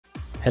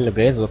Hello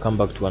guys, welcome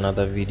back to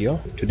another video.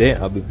 Today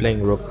I'll be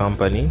playing Rogue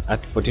Company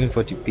at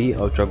 1440p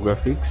ultra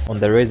graphics on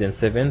the Ryzen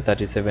 7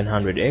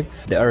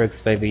 3700X, the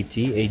RX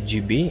 580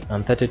 8GB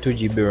and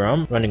 32GB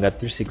RAM running at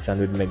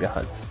 3600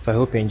 MHz. So I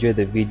hope you enjoy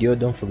the video.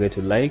 Don't forget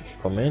to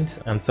like, comment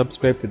and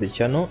subscribe to the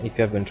channel if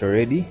you haven't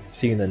already.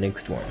 See you in the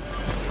next one.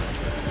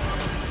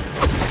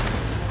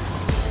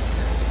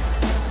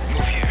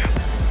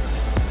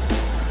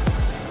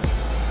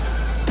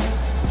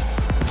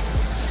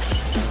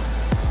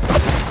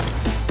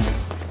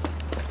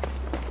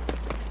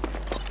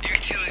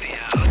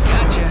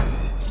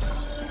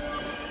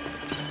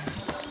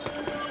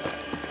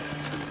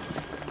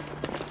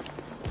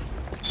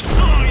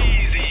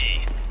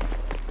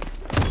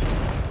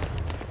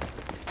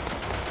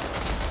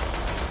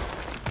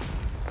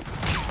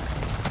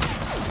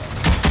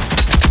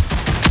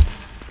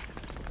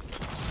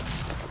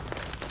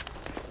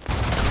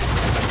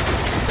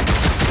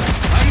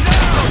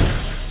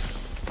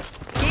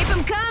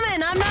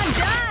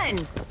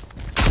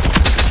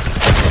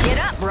 Get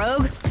up,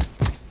 Rogue!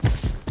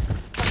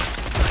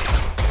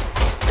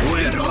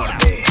 Where are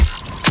they?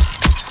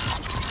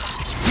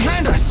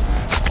 Behind us!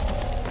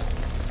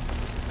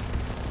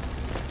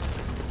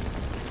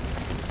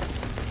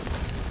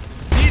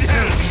 Need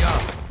help!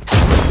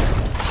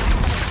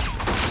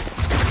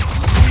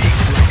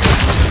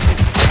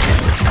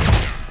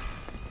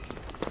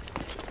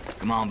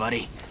 Come on,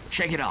 buddy.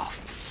 Shake it off.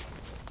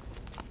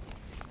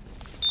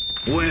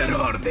 Where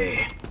are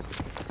they?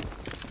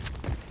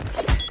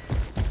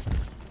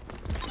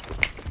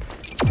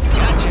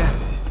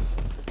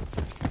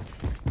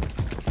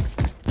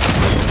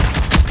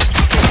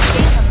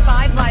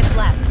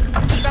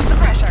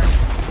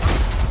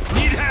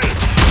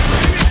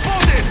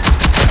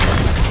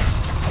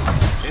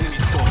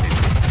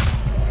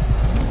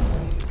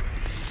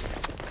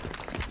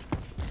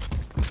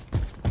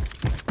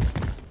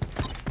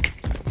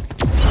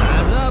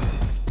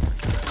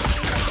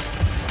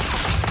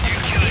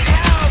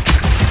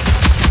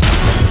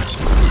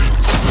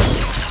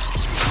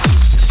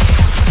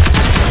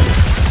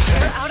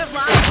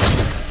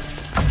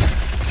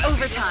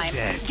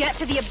 Get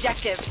to the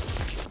objective.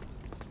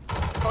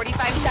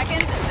 45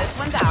 seconds and this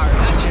one's ours.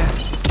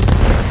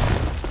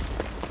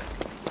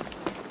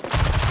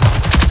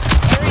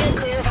 Area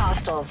clear of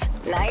hostiles.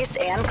 Nice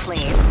and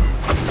clean.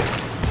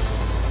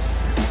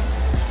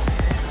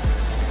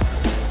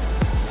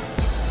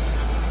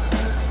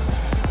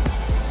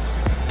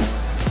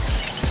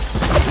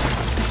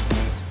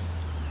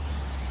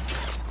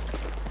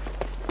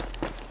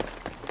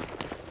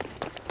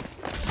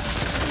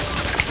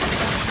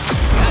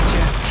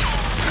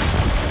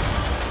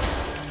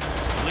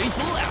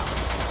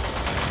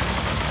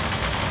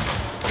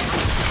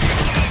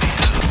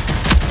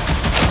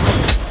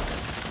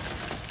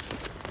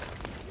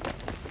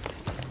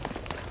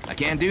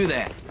 Can't do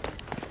that.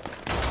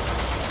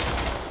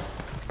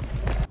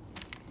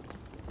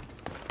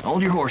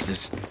 Hold your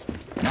horses.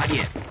 Not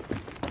yet.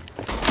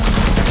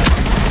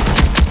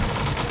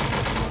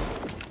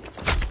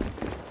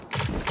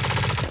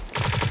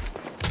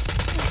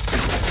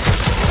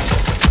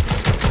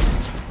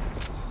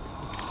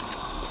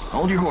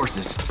 Hold your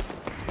horses.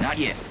 Not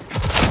yet.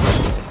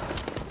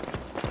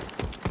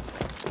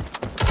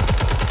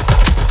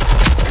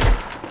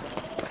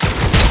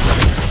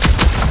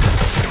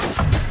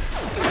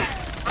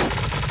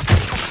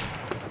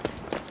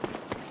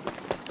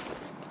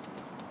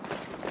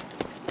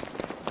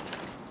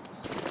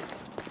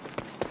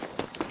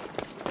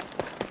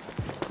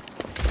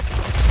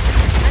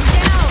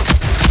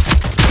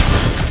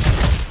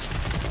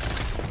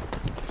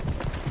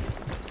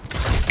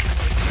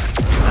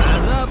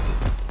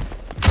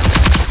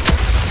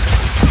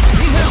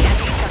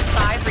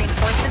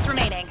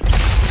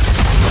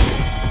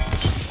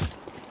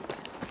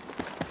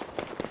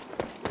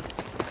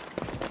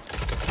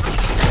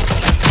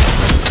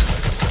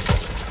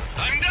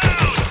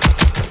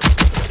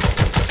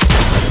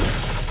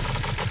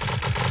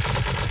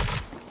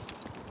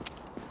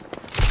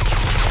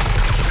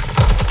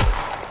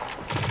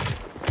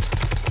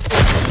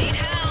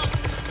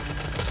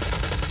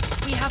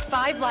 We have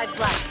 5 lives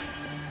left.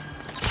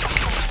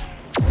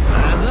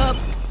 Eyes up.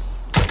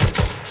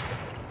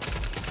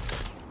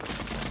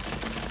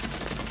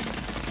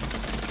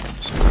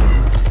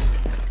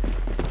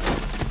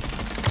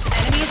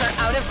 Enemies are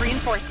out of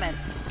reinforcements.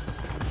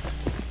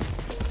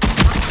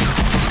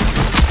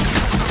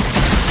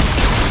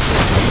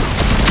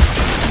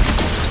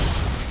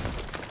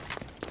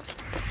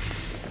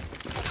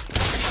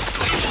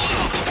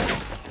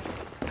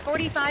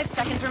 "45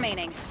 seconds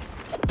remaining.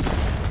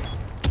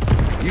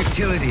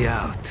 Utility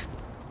out.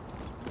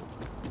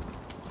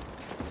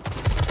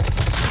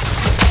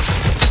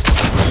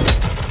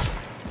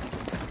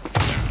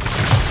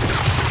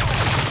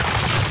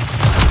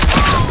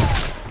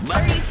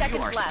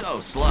 Seconds left.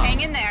 So slow.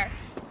 Hang in there.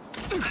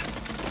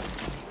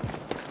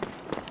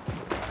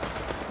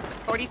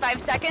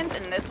 45 seconds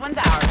and this one's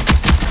ours.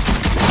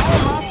 All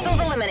hostiles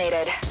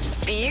eliminated.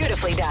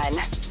 Beautifully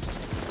done.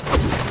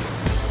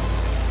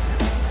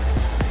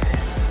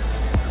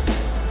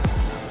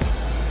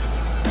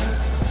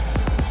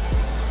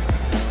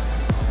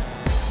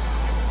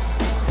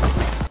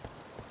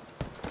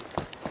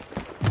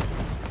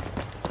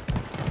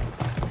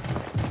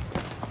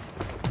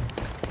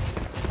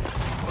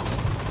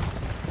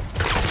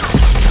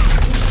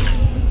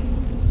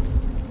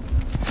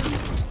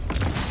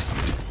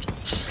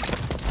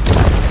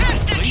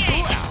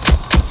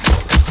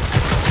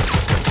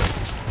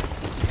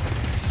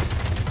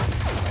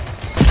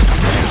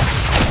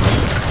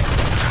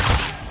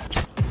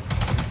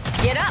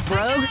 Get up,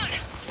 rogue.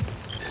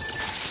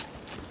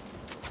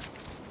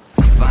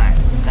 Fine,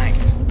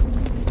 thanks.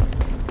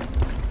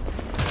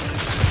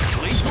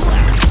 Please pull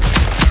out.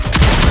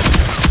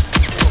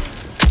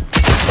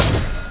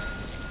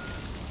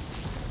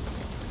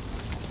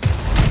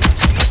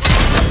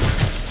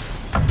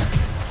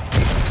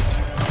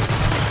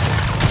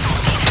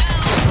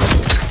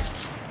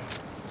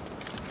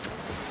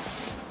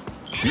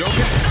 You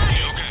okay?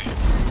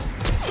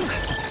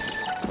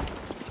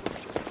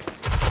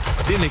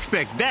 Didn't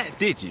expect that,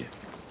 did you?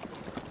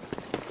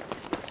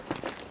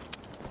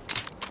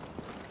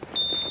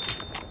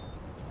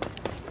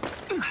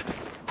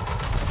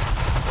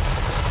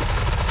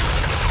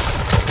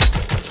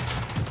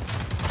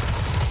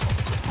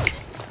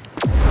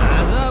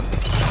 Eyes up.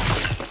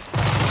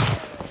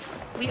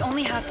 We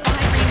only have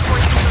 5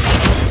 reinforcements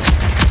remaining.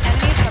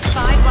 Enemies have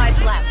 5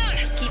 lives left.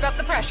 Keep up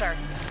the pressure.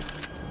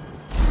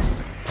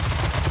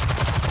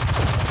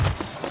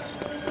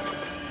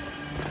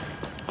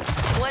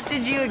 What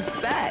did you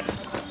expect?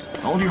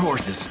 Hold your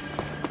horses.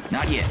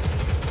 Not yet.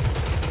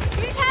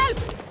 Please help!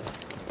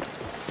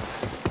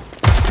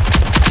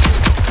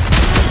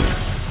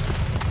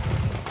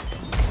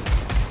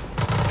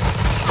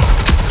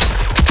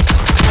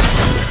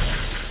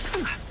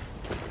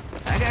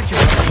 I got you.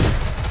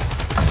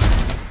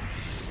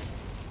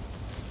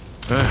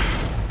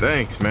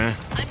 Thanks, man.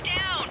 I'm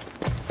down!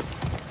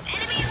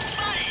 Enemy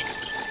spotted!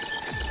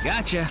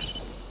 Gotcha.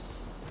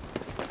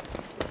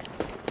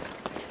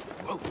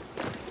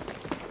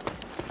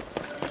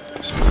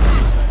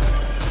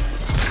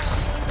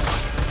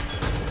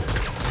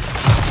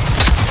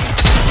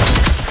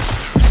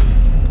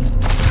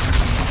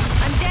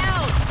 I'm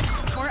down!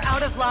 We're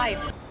out of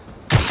lives.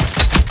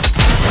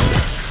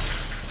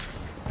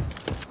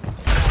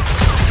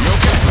 You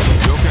okay?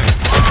 You okay?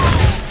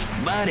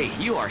 Buddy,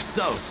 you are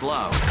so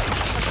slow.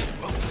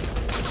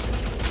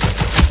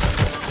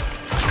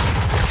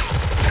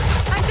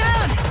 I'm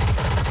down!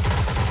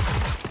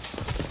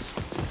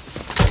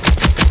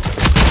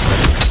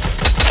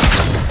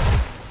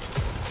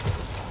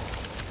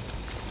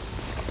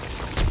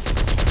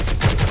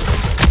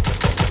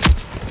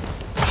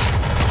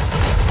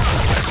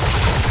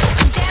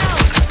 I'm down!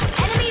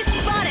 Enemy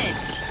spotted!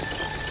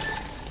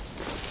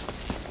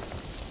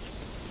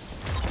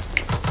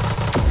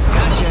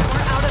 Gotcha.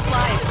 We're out of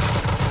lives.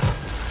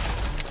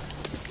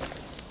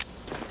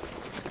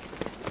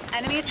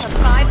 Enemies have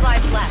 5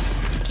 lives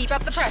left. Keep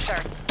up the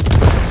pressure.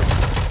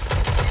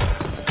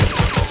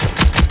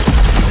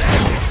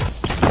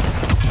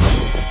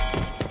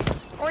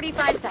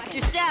 Forty-five seconds.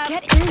 Your step.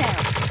 Get in there.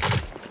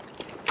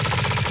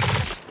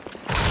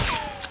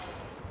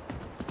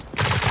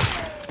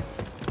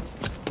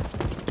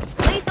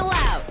 Lethal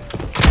out.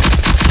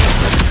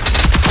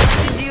 What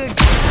did you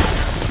expect?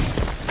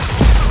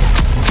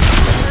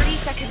 30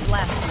 seconds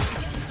left.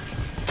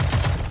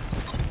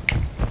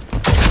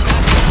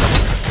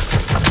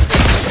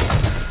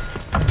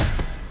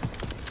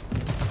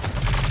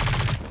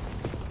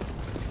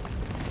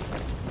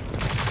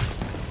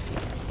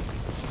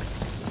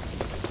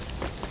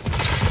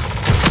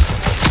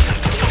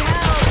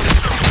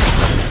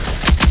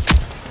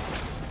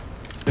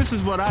 This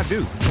is what I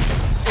do.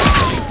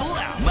 Pull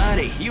out.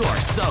 Buddy, you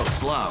are so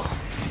slow.